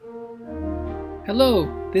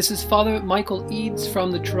Hello, this is Father Michael Eads from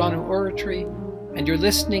the Toronto Oratory, and you're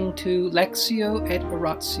listening to Lectio et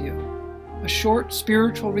Oratio, a short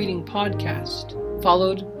spiritual reading podcast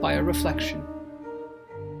followed by a reflection.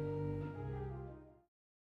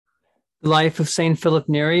 The Life of St. Philip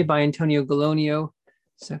Neri by Antonio Gallonio,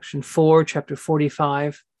 Section 4, Chapter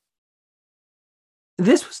 45.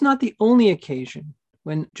 This was not the only occasion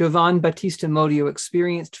when Giovan Battista Modio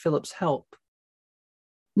experienced Philip's help.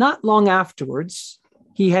 Not long afterwards,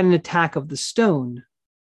 he had an attack of the stone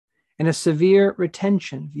and a severe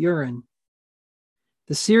retention of urine.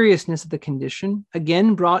 The seriousness of the condition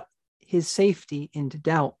again brought his safety into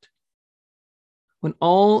doubt, when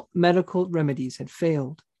all medical remedies had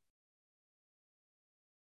failed.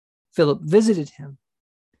 Philip visited him,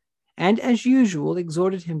 and as usual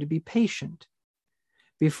exhorted him to be patient,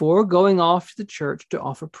 before going off to the church to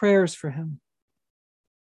offer prayers for him.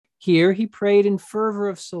 Here he prayed in fervor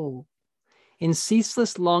of soul, in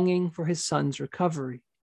ceaseless longing for his son's recovery,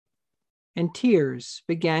 and tears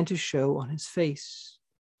began to show on his face.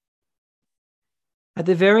 At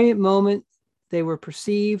the very moment they were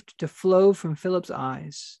perceived to flow from Philip's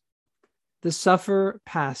eyes, the sufferer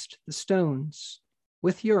passed the stones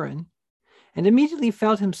with urine, and immediately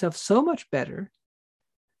felt himself so much better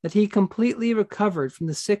that he completely recovered from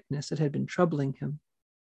the sickness that had been troubling him.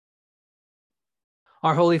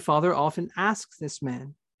 Our Holy Father often asks this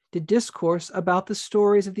man to discourse about the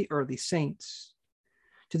stories of the early saints,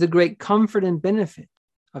 to the great comfort and benefit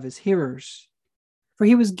of his hearers, for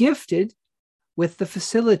he was gifted with the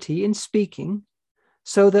facility in speaking,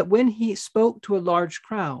 so that when he spoke to a large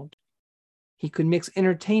crowd, he could mix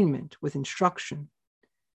entertainment with instruction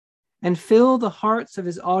and fill the hearts of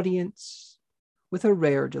his audience with a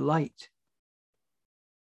rare delight.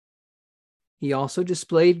 He also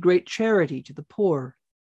displayed great charity to the poor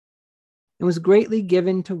and was greatly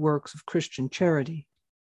given to works of Christian charity.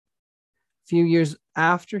 A few years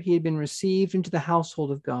after he had been received into the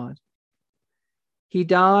household of God, he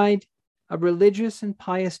died a religious and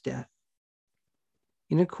pious death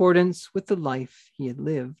in accordance with the life he had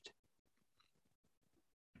lived.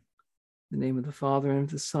 In the name of the Father, and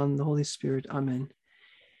of the Son, and the Holy Spirit. Amen.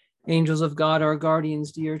 Angels of God, our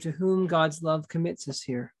guardians dear, to whom God's love commits us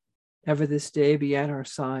here, ever this day be at our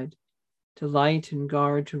side, to light and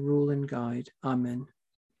guard, to rule and guide. Amen.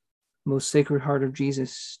 Most Sacred Heart of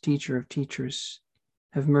Jesus, teacher of teachers,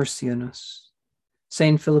 have mercy on us.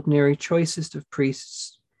 Saint Philip Neri, choicest of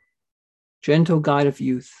priests, gentle guide of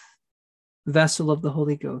youth, vessel of the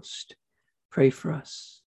Holy Ghost, pray for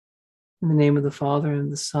us. In the name of the Father, and of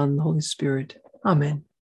the Son, and the Holy Spirit. Amen.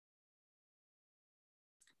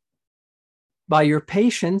 By your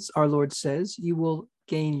patience, our Lord says, you will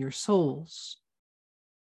gain your souls.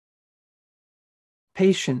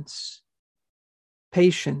 Patience.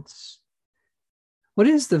 Patience. What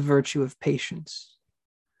is the virtue of patience?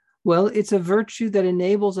 Well, it's a virtue that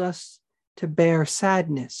enables us to bear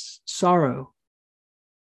sadness, sorrow,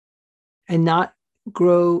 and not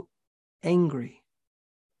grow angry.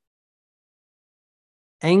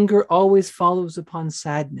 Anger always follows upon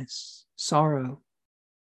sadness, sorrow.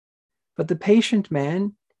 But the patient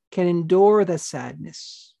man can endure the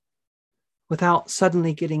sadness without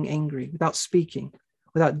suddenly getting angry, without speaking,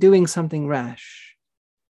 without doing something rash.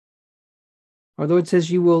 Our Lord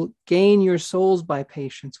says you will gain your souls by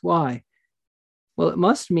patience. Why? Well, it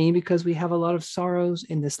must mean because we have a lot of sorrows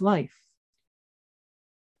in this life.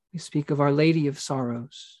 We speak of Our Lady of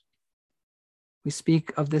Sorrows. We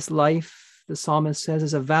speak of this life, the psalmist says,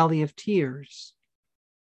 as a valley of tears.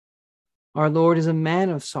 Our Lord is a man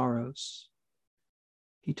of sorrows.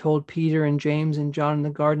 He told Peter and James and John in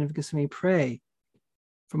the Garden of Gethsemane, pray,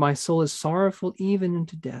 for my soul is sorrowful even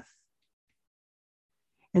unto death.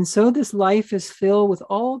 And so this life is filled with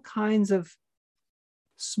all kinds of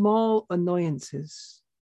small annoyances,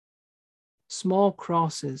 small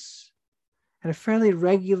crosses. At a fairly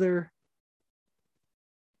regular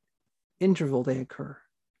interval they occur.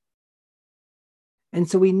 And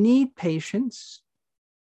so we need patience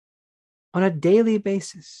on a daily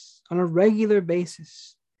basis, on a regular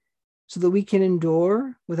basis, so that we can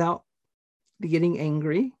endure without getting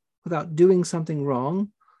angry, without doing something wrong,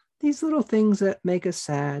 these little things that make us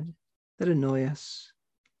sad, that annoy us,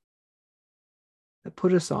 that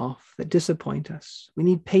put us off, that disappoint us. We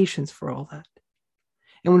need patience for all that.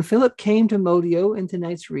 And when Philip came to Modio in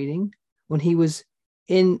tonight's reading, when he was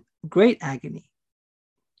in great agony,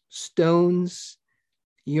 stones,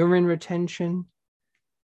 urine retention,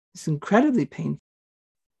 it's incredibly painful.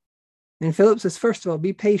 And Philip says, first of all,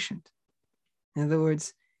 be patient. In other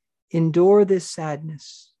words, endure this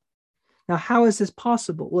sadness. Now, how is this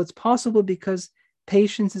possible? Well, it's possible because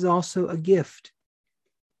patience is also a gift.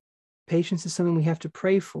 Patience is something we have to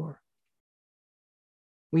pray for.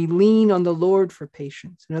 We lean on the Lord for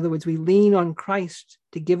patience. In other words, we lean on Christ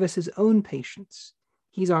to give us his own patience.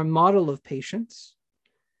 He's our model of patience.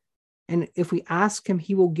 And if we ask him,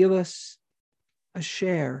 he will give us a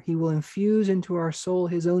share. He will infuse into our soul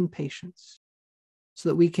his own patience so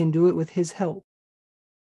that we can do it with his help.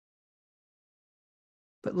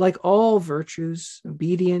 But like all virtues,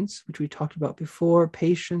 obedience, which we talked about before,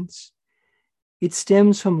 patience, it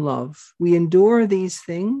stems from love. We endure these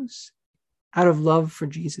things out of love for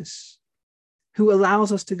Jesus, who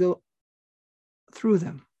allows us to go through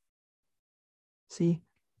them. See,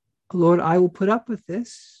 Lord, I will put up with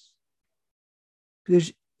this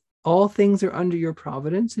because all things are under your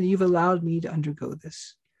providence and you've allowed me to undergo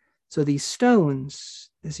this. So these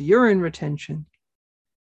stones, this urine retention,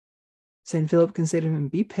 St. Philip can say to him,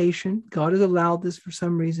 be patient. God has allowed this for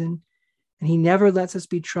some reason, and he never lets us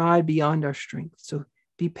be tried beyond our strength. So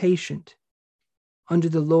be patient under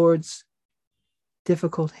the Lord's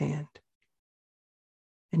difficult hand,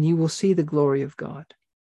 and you will see the glory of God.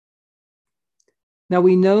 Now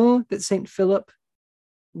we know that St. Philip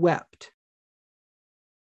wept.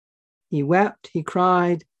 He wept, he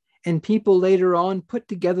cried, and people later on put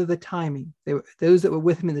together the timing. Those that were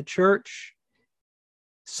with him in the church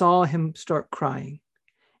saw him start crying.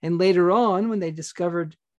 And later on, when they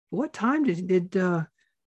discovered, what time did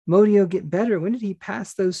Modio get better? When did he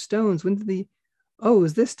pass those stones? When did it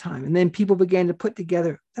was this time. And then people began to put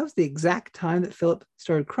together, that was the exact time that Philip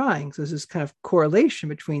started crying. So there's this kind of correlation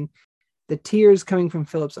between the tears coming from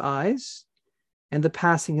Philip's eyes and the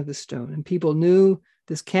passing of the stone. And people knew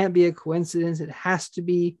this can't be a coincidence. It has to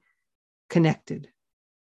be connected.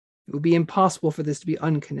 It would be impossible for this to be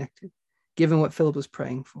unconnected, given what Philip was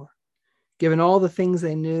praying for. Given all the things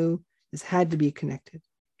they knew, this had to be connected.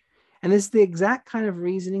 And this is the exact kind of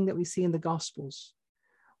reasoning that we see in the Gospels.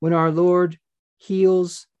 When our Lord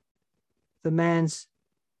heals the man's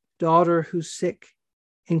daughter who's sick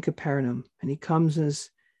in Capernaum, and he comes and says,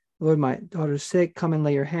 Lord, my daughter's sick, come and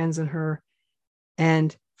lay your hands on her.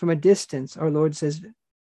 And from a distance, our Lord says,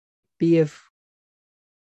 be of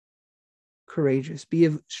courageous, be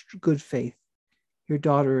of good faith. Your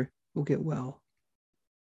daughter will get well.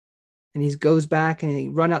 And he goes back and he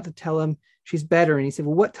run out to tell him she's better. And he said,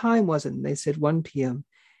 well, what time was it? And they said 1 p.m.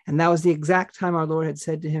 And that was the exact time our Lord had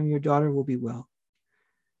said to him, your daughter will be well.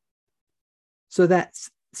 So that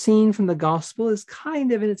scene from the gospel is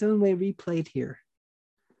kind of in its own way replayed here.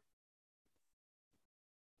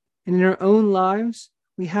 And in our own lives,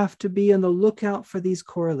 we have to be on the lookout for these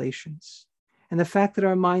correlations. And the fact that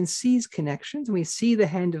our mind sees connections and we see the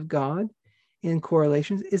hand of God in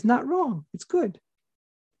correlations is not wrong. It's good.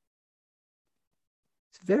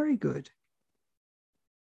 It's very good.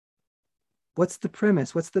 What's the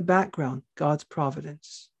premise? What's the background? God's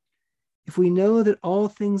providence. If we know that all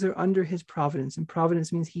things are under his providence, and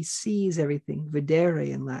providence means he sees everything, vedere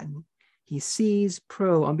in Latin. He sees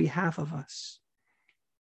pro on behalf of us.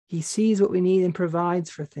 He sees what we need and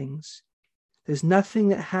provides for things. There's nothing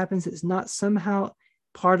that happens that's not somehow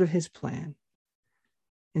part of his plan.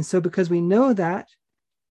 And so because we know that,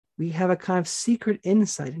 we have a kind of secret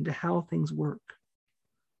insight into how things work.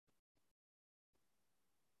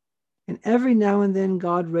 And every now and then,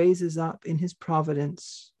 God raises up in his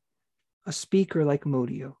providence a speaker like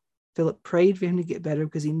Modio. Philip prayed for him to get better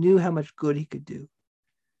because he knew how much good he could do.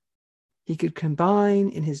 He could combine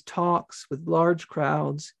in his talks with large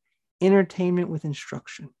crowds, entertainment with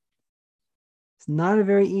instruction. It's not a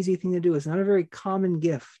very easy thing to do. It's not a very common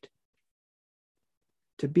gift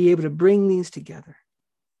to be able to bring these together.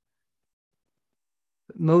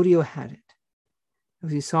 But Modio had it.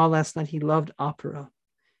 As we saw last night, he loved opera.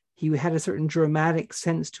 He had a certain dramatic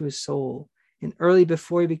sense to his soul. And early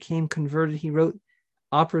before he became converted, he wrote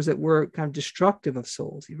operas that were kind of destructive of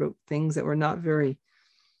souls. He wrote things that were not very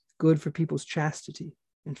good for people's chastity.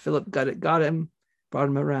 And Philip got him, brought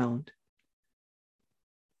him around.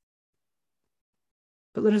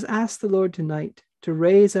 But let us ask the Lord tonight to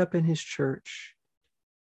raise up in his church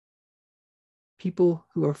people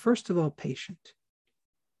who are first of all patient.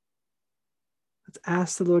 Let's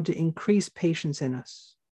ask the Lord to increase patience in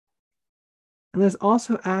us. And let's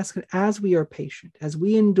also ask that as we are patient, as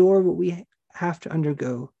we endure what we have to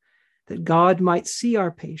undergo, that God might see our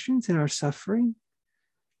patience and our suffering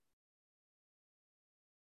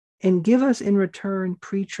and give us in return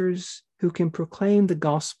preachers who can proclaim the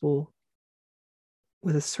gospel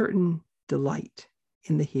with a certain delight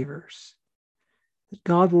in the hearers. That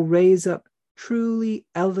God will raise up truly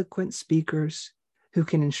eloquent speakers who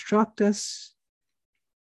can instruct us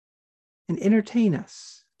and entertain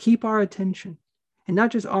us, keep our attention, and not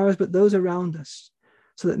just ours, but those around us,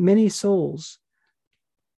 so that many souls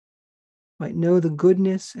might know the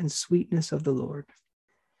goodness and sweetness of the Lord.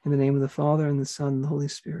 In the name of the Father, and the Son, and the Holy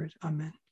Spirit. Amen.